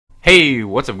Hey,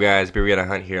 what's up guys?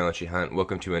 BRBgottahunt here on Let You Hunt.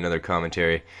 Welcome to another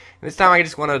commentary. And this time I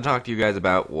just wanted to talk to you guys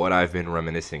about what I've been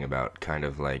reminiscing about. Kind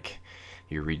of like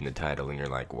you're reading the title and you're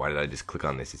like, why did I just click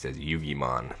on this? It says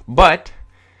Yu-Gi-MON. But,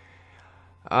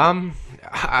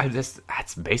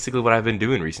 that's basically what I've been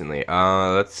doing recently.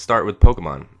 Let's start with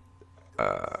Pokemon.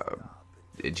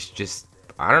 It's just,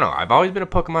 I don't know. I've always been a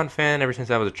Pokemon fan ever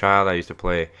since I was a child. I used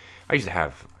to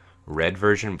have red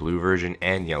version, blue version,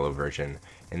 and yellow version.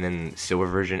 And then silver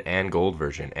version and gold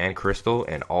version and crystal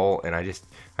and I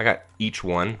got each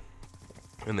one,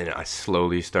 and then I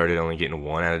slowly started only getting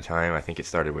one at a time. I think it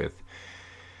started with,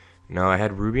 no, I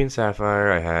had ruby and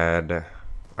sapphire.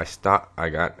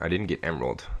 I didn't get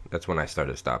emerald. That's when I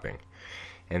started stopping.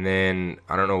 And then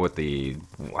I don't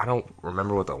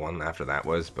remember what the one after that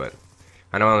was, but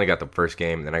I know I only got the first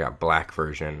game. Then I got black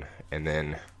version, and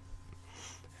then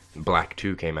Black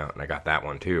 2 came out, and I got that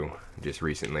one too just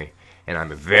recently. And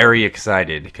I'm very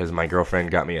excited because my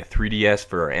girlfriend got me a 3DS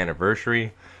for our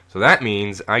anniversary. So that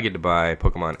means I get to buy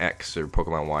Pokemon X or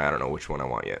Pokemon Y. I don't know which one I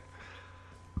want yet.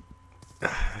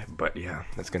 But yeah,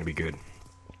 that's going to be good.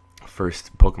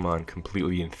 First Pokemon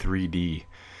completely in 3D.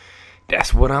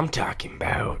 That's what I'm talking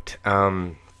about.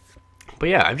 But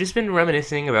yeah, I've just been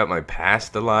reminiscing about my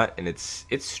past a lot, and it's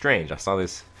strange. I saw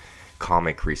this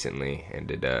comic recently, and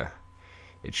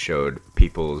it showed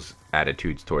people's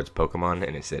attitudes towards Pokemon,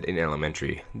 and it said in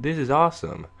elementary, this is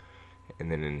awesome.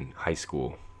 And then in high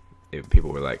school,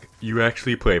 people were like, you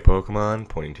actually play Pokemon?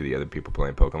 Pointing to the other people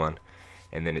playing Pokemon.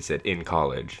 And then it said in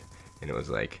college, and it was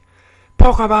like,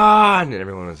 Pokemon! And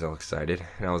everyone was all excited.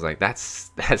 And I was like,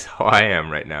 that's how I am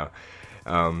right now.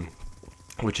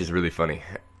 Which is really funny.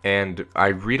 And I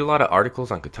read a lot of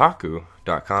articles on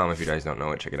Kotaku.com. If you guys don't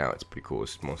know it, check it out. It's pretty cool.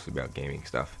 It's mostly about gaming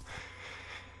stuff.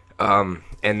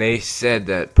 And they said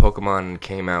that Pokemon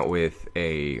came out with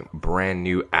a brand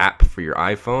new app for your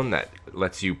iPhone that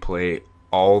lets you play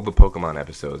all the Pokemon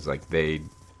episodes. Like they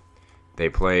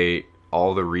play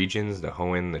all the regions, the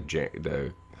Hoenn,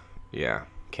 the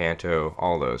Kanto,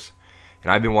 all those.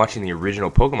 And I've been watching the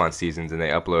original Pokemon seasons, and they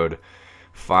upload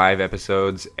 5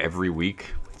 episodes every week.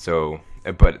 So,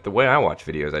 but the way I watch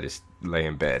videos, I just lay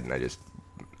in bed and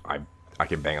I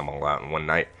can bang them all out in one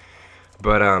night.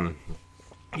 But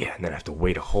yeah, and then I have to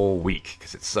wait a whole week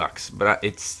because it sucks. But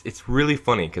it's really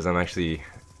funny because I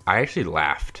actually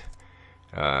laughed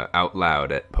out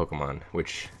loud at Pokemon,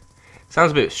 which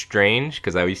sounds a bit strange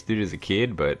because I used to do it as a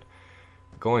kid, but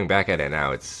going back at it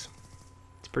now, it's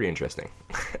pretty interesting.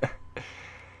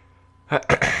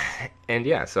 And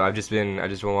yeah, so I just been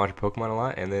watching Pokemon a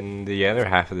lot, and then the other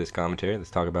half of this commentary,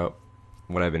 let's talk about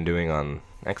what I've been doing on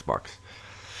Xbox.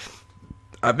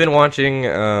 I've been watching,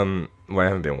 well, I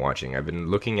haven't been watching. I've been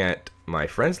looking at my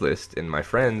friends list, and my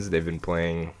friends, they've been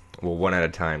playing, well, one at a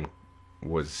time,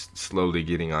 was slowly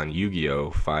getting on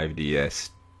Yu-Gi-Oh! 5DS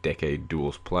Decade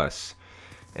Duels Plus.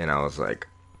 And I was like,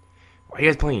 why are you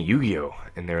guys playing Yu-Gi-Oh?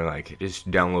 And they're like, just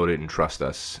download it and trust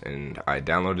us. And I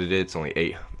downloaded it. It's only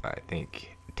 $10,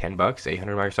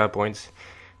 800 Microsoft points.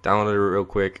 Downloaded it real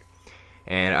quick,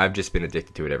 and I've just been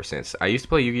addicted to it ever since. I used to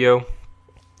play Yu-Gi-Oh!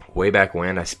 Way back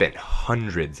when. I spent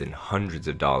hundreds and hundreds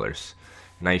of dollars,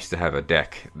 and I used to have a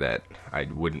deck that I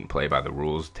wouldn't play by the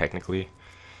rules technically,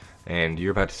 and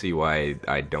you're about to see why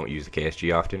I don't use the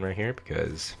KSG often right here,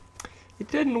 because it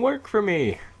didn't work for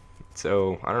me.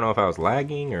 So I don't know if I was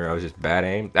lagging or I was just bad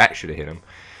aim. That should have hit him.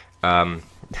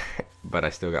 But I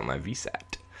still got my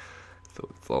VSAT, so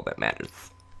it's all that matters.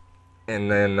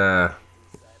 And then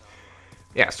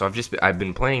yeah, so I've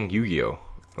been playing Yu-Gi-Oh!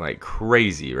 Like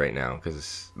crazy right now,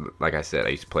 because like I said, I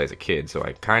used to play as a kid, so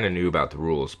I kind of knew about the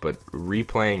rules, but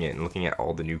replaying it and looking at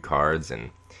all the new cards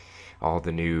and all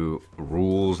the new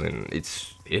rules, and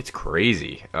it's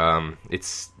crazy.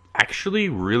 It's actually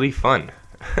really fun.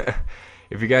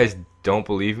 If you guys don't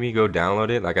believe me, go download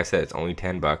it. Like I said, it's only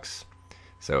 $10,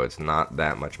 so it's not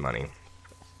that much money.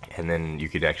 And then you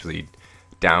could actually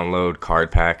download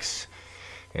card packs.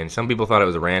 And some people thought it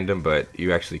was random, but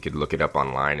you actually could look it up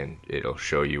online, and it'll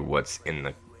show you what's in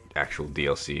the actual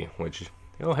DLC, which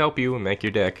it'll help you and make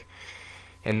your deck.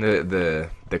 And the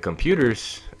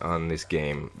computers on this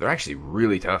game, they're actually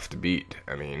really tough to beat.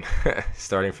 I mean,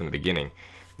 starting from the beginning.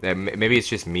 Maybe it's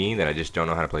just me that I just don't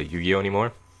know how to play Yu-Gi-Oh!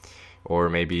 Anymore. Or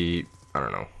maybe, I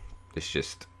don't know, it's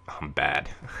just, I'm bad.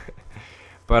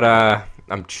 But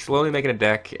I'm slowly making a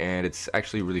deck, and it's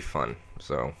actually really fun.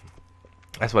 So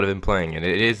that's what I've been playing, and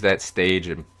it is that stage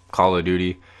in Call of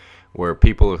Duty where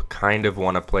people kind of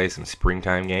want to play some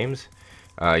springtime games.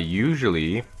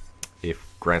 Usually,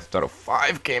 if Grand Theft Auto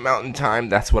 5 came out in time,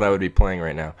 that's what I would be playing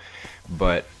right now.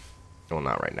 But, well,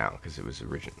 not right now, because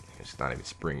it's not even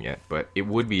spring yet, but it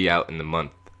would be out in the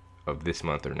month of this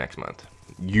month or next month,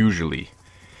 usually.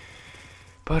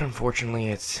 But unfortunately,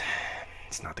 it's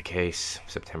not the case.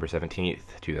 September 17th,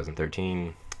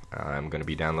 2013. I'm going to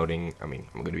be I'm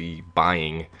going to be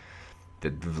buying the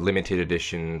limited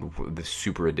edition, the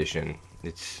super edition.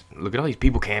 Look at all these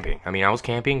people camping. I mean, I was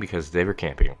camping because they were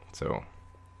camping. So,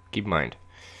 keep in mind,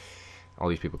 all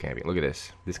these people camping. Look at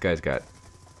this. This guy's got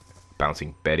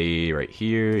Bouncing Betty right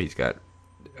here. He's got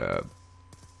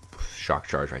Shock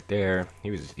Charge right there.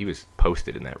 He was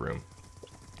posted in that room.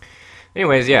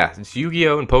 Anyways, yeah, it's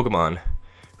Yu-Gi-Oh! And Pokemon.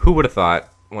 Who would have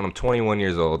thought, when I'm 21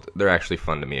 years old, they're actually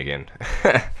fun to me again.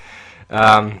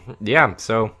 Yeah,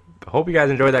 so hope you guys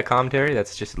enjoyed that commentary.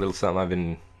 That's just a little something I've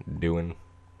been doing.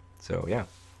 So, yeah,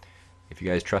 if you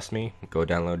guys trust me, go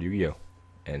download Yu-Gi-Oh!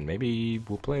 And maybe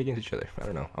we'll play against each other. I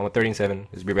don't know. I'm at 13-7.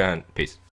 This is BRBgottahunt. Peace.